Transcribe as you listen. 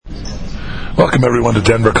Welcome everyone to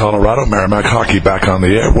Denver, Colorado. Merrimack Hockey back on the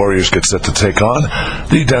air. Warriors get set to take on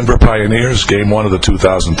the Denver Pioneers, Game 1 of the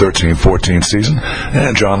 2013-14 season.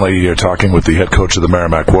 And John Leahy here talking with the head coach of the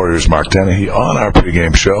Merrimack Warriors, Mark Dennehy, on our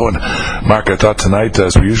pregame show. And Mark, I thought tonight,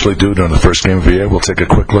 as we usually do during the first game of the year, we'll take a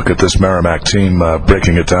quick look at this Merrimack team,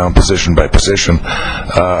 breaking it down position by position.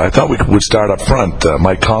 I thought we would start up front.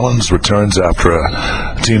 Mike Collins returns after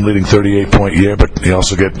a team-leading 38-point year, but you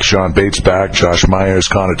also get Sean Bates back, Josh Myers,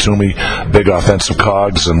 Connor Toomey, big offensive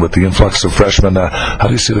cogs, and with the influx of freshmen, how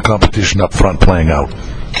do you see the competition up front playing out?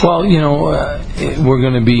 Well, we're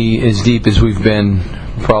going to be as deep as we've been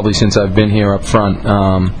probably since I've been here up front.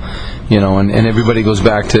 And everybody goes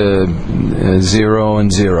back to 0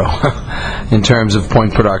 and 0 in terms of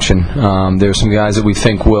point production. There are some guys that we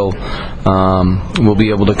think will be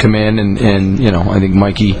able to come in, and I think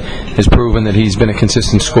Mikey has proven that he's been a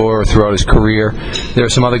consistent scorer throughout his career. There are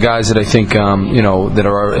some other guys that I think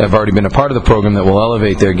that have already been a part of the program that will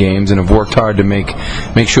elevate their games and have worked hard to make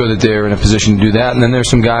sure that they're in a position to do that. And then there's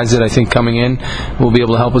some guys that I think coming in will be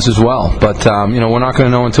able to help us as well. But we're not going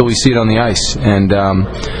to know until we see it on the ice. And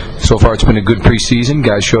so far it's been a good preseason.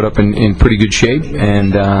 Guys showed up in pretty good shape,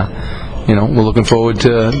 and we're looking forward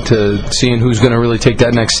to seeing who's going to really take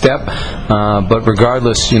that next step. But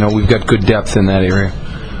regardless, we've got good depth in that area.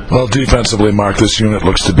 Well, defensively, Mark, this unit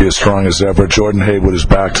looks to be as strong as ever. Jordan Haywood is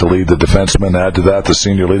back to lead the defensemen. Add to that the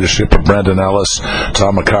senior leadership of Brendan Ellis.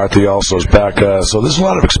 Tom McCarthy also is back. So there's a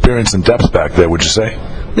lot of experience and depth back there, would you say?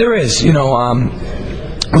 There is.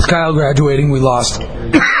 With Kyle graduating, we lost, a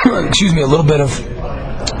little bit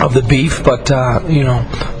of the beef, but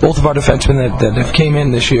both of our defensemen that have come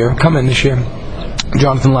in this year,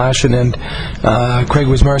 Jonathan Lashin and Craig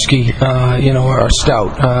Wismerski, are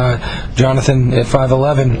stout. Jonathan at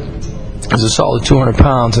 5'11" is a solid 200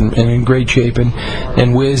 pounds and in great shape,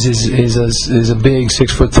 and Wiz is a big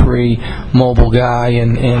 6'3" mobile guy,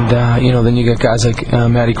 and then you got guys like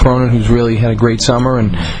Matty Cronin, who's really had a great summer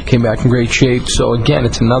and came back in great shape. So again,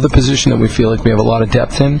 it's another position that we feel like we have a lot of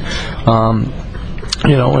depth in.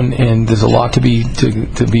 And there's a lot to be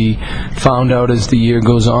found out as the year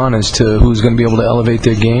goes on as to who's going to be able to elevate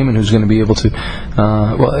their game and who's going to be able to.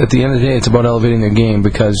 At the end of the day, it's about elevating their game,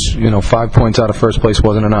 because 5 points out of first place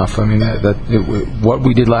wasn't enough. I mean, what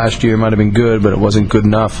we did last year might have been good, but it wasn't good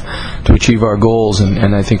enough to achieve our goals,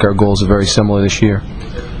 and I think our goals are very similar this year.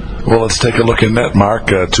 Well, let's take a look in net,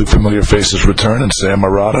 Mark. Two familiar faces return, and Sam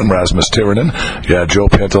Murata and Rasmus Tiranen. Yeah, Joe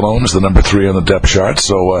Pantalone is the number 3 on the depth chart,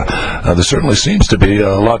 so there certainly seems to be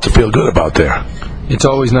a lot to feel good about there. It's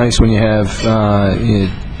always nice when you have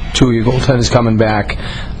 2 of your goaltenders coming back.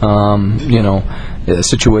 A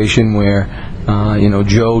situation where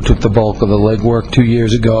Joe took the bulk of the legwork 2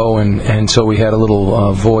 years ago, and so we had a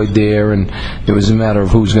little void there, and it was a matter of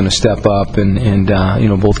who's going to step up, and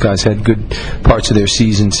both guys had good parts of their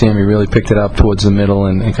season. Sammy really picked it up towards the middle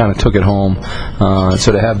and kind of took it home.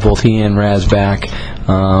 So to have both he and Raz back,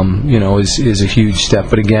 is a huge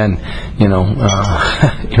step. But again,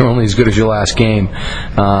 you're only as good as your last game.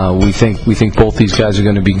 We think both these guys are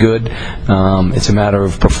going to be good. It's a matter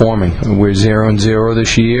of performing. We're 0-0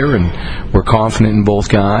 this year, and we're confident in both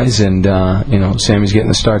guys. And Sammy's getting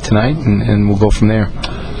the start tonight, and we'll go from there.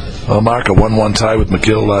 Well, Mark, a 1-1 tie with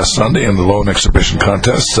McGill last Sunday in the Lone Exhibition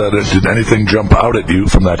contest. Did anything jump out at you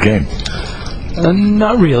from that game?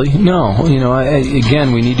 Not really, no.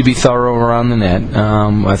 Again, we need to be thorough around the net.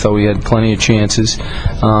 I thought we had plenty of chances.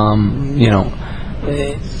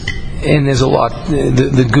 And there's a lot.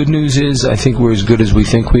 The good news is I think we're as good as we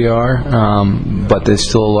think we are, but there's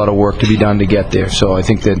still a lot of work to be done to get there. So I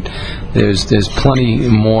think that there's plenty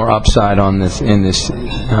more upside on this in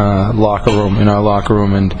our locker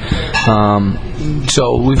room, and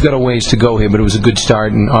so we've got a ways to go here. But it was a good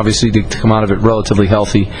start, and obviously to come out of it relatively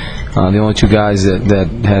healthy. The only 2 guys that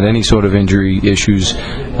had any sort of injury issues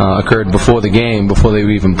occurred before the game, before they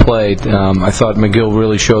even played. I thought McGill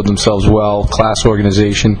really showed themselves well, class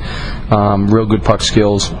organization, real good puck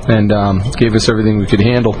skills, and gave us everything we could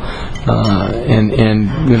handle. And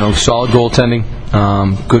solid goaltending,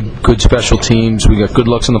 good special teams. We got good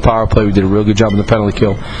looks on the power play. We did a real good job in the penalty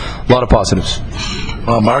kill. A lot of positives.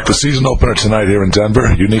 Well, Mark, the season opener tonight here in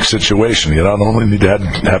Denver, unique situation. You not only need to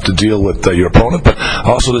have to deal with your opponent, but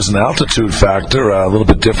also there's an altitude factor, a little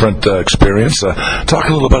bit different experience. Talk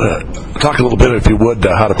a little bit, if you would,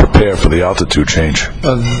 how to prepare for the altitude change.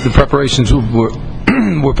 The preparations were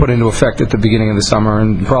were put into effect at the beginning of the summer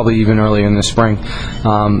and probably even earlier in the spring.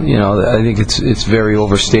 I think it's very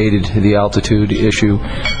overstated, the altitude issue.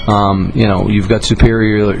 You've got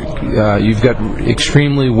you've got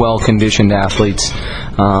extremely well-conditioned athletes.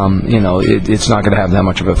 It's not going to have that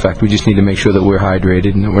much of an effect. We just need to make sure that we're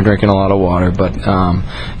hydrated and that we're drinking a lot of water. But,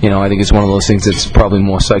 I think it's one of those things that's probably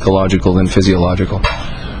more psychological than physiological.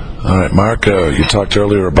 All right, Mark, you talked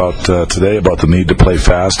earlier today about the need to play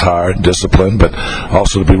fast, hard, disciplined, but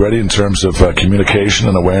also to be ready in terms of communication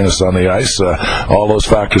and awareness on the ice. All those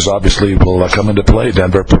factors obviously will come into play.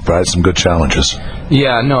 Denver provides some good challenges.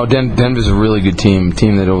 Yeah, no, Denver's a really good team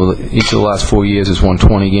that over each of the last 4 years has won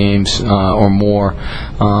 20 games or more.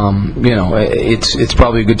 It's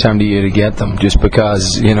probably a good time of year to get them just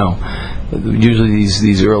because, usually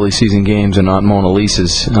these early season games are not Mona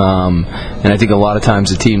Lisas, and I think a lot of times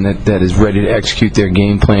the team that is ready to execute their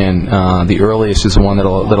game plan the earliest is the one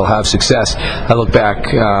that'll have success. I look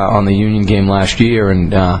back on the Union game last year,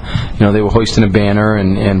 and they were hoisting a banner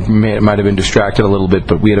and might have been distracted a little bit,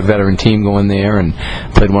 but we had a veteran team go in there and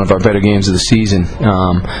played one of our better games of the season,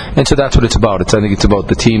 and so that's what it's about. I think it's about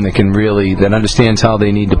the team that understands how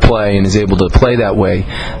they need to play and is able to play that way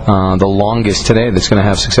the longest today that's going to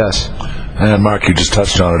have success. And Mark, you just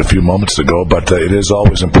touched on it a few moments ago, but it is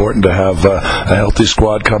always important to have a healthy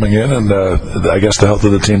squad coming in, and I guess the health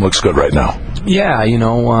of the team looks good right now. Yeah,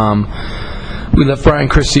 we left Brian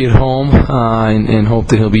Christie at home and hope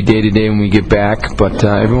that he'll be day-to-day when we get back. But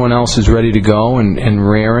everyone else is ready to go and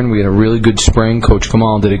raring. We had a really good spring. Coach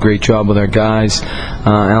Kamal did a great job with our guys.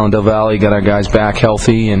 Alan Del Valle got our guys back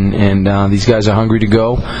healthy, and these guys are hungry to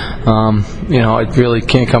go. It really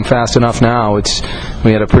can't come fast enough now.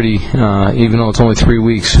 We had a pretty, even though it's only 3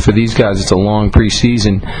 weeks, for these guys it's a long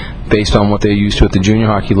preseason based on what they're used to at the junior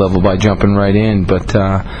hockey level by jumping right in. But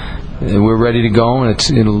we're ready to go, and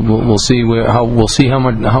we'll see how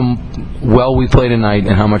well we play tonight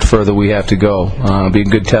and how much further we have to go. It'll be a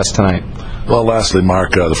good test tonight. Well, lastly,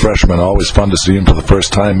 Mark, the freshman, always fun to see him for the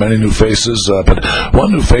first time. Many new faces, but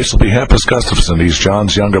one new face will be Hampus Gustafsson. He's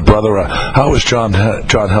John's younger brother. How has John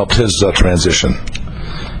helped his transition?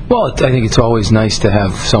 Well, I think it's always nice to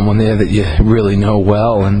have someone there that you really know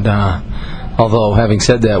well, and although, having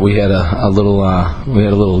said that, we had a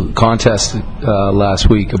little contest last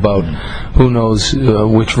week about who knows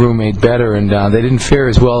which roommate better, and they didn't fare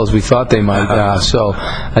as well as we thought they might. So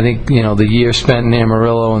I think the year spent in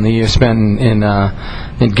Amarillo and the year spent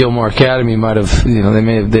in Gilmore Academy might have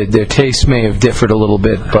their tastes may have differed a little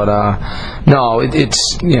bit, but no,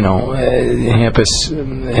 it's Hampus,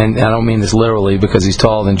 and I don't mean this literally because he's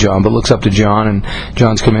taller than John, but looks up to John, and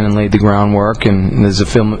John's come in and laid the groundwork, and there's a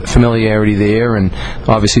familiarity there, and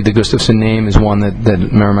obviously the Gustafsson name is one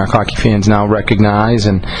that Merrimack hockey fans now recognize,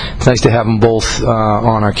 and it's nice to have them both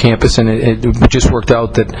on our campus, and it just worked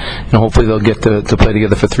out that hopefully they'll get to play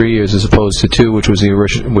together for 3 years as opposed to 2, which was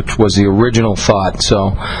the original thought.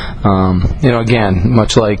 So again,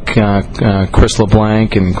 much like Chris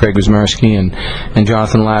LeBlanc and Craig Wismerski and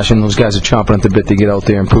Jonathan Lashin, those guys are chomping at the bit to get out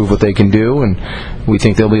there and prove what they can do, and we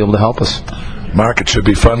think they'll be able to help us. Mark, it should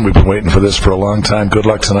be fun. We've been waiting for this for a long time. Good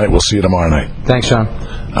luck tonight. We'll see you tomorrow night. Thanks, John.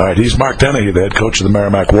 All right, he's Mark Dennehy, the head coach of the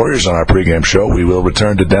Merrimack Warriors, on our pregame show. We will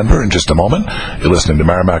return to Denver in just a moment. You're listening to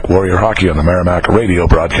Merrimack Warrior Hockey on the Merrimack Radio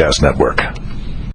Broadcast Network.